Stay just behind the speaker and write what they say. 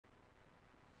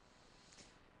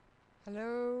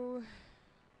Hello,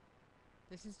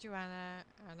 this is Joanna,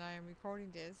 and I am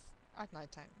recording this at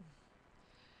night time.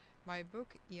 My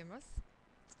book, IOmas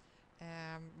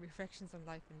Reflections on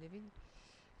Life and Living.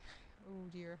 Oh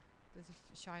dear, there's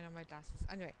a shine on my glasses.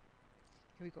 Anyway,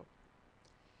 here we go.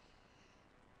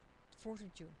 4th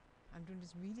of June. I'm doing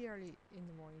this really early in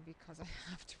the morning because I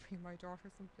have to bring my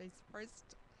daughter someplace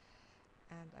first,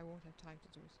 and I won't have time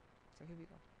to do it. So here we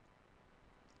go.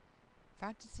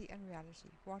 Fantasy and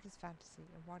reality. What is fantasy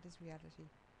and what is reality?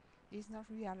 Is not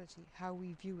reality how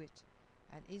we view it,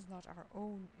 and is not our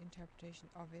own interpretation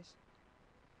of it?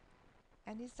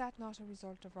 And is that not a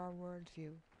result of our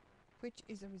worldview, which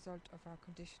is a result of our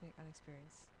conditioning and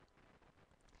experience?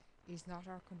 Is not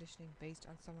our conditioning based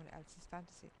on someone else's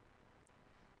fantasy?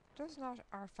 Does not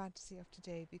our fantasy of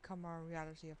today become our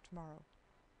reality of tomorrow?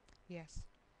 Yes,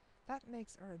 that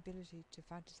makes our ability to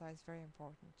fantasize very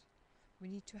important. We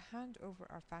need to hand over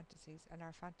our fantasies and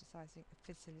our fantasizing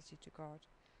facility to God,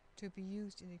 to be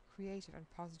used in a creative and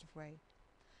positive way.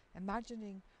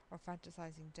 Imagining or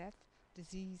fantasizing death,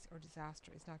 disease, or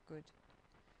disaster is not good.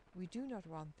 We do not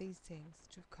want these things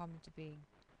to come into being,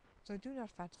 so do not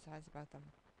fantasize about them.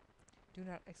 Do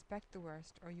not expect the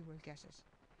worst, or you will get it.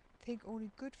 Think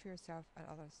only good for yourself and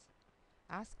others.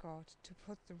 Ask God to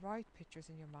put the right pictures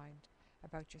in your mind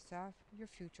about yourself, your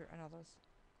future, and others.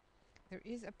 There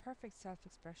is a perfect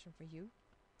self-expression for you.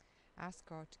 Ask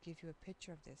God to give you a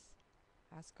picture of this.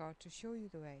 Ask God to show you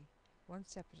the way, one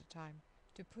step at a time,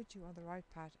 to put you on the right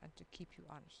path and to keep you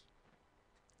on it.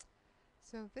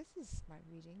 So this is my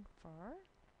reading for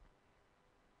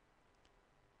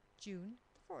June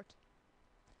the 4th.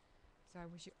 So I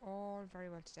wish you all very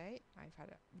well today. I've had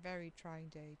a very trying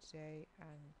day today,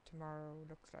 and tomorrow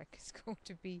looks like it's going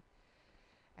to be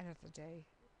another day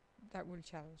that will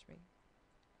challenge me.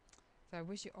 So I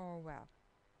wish you all well.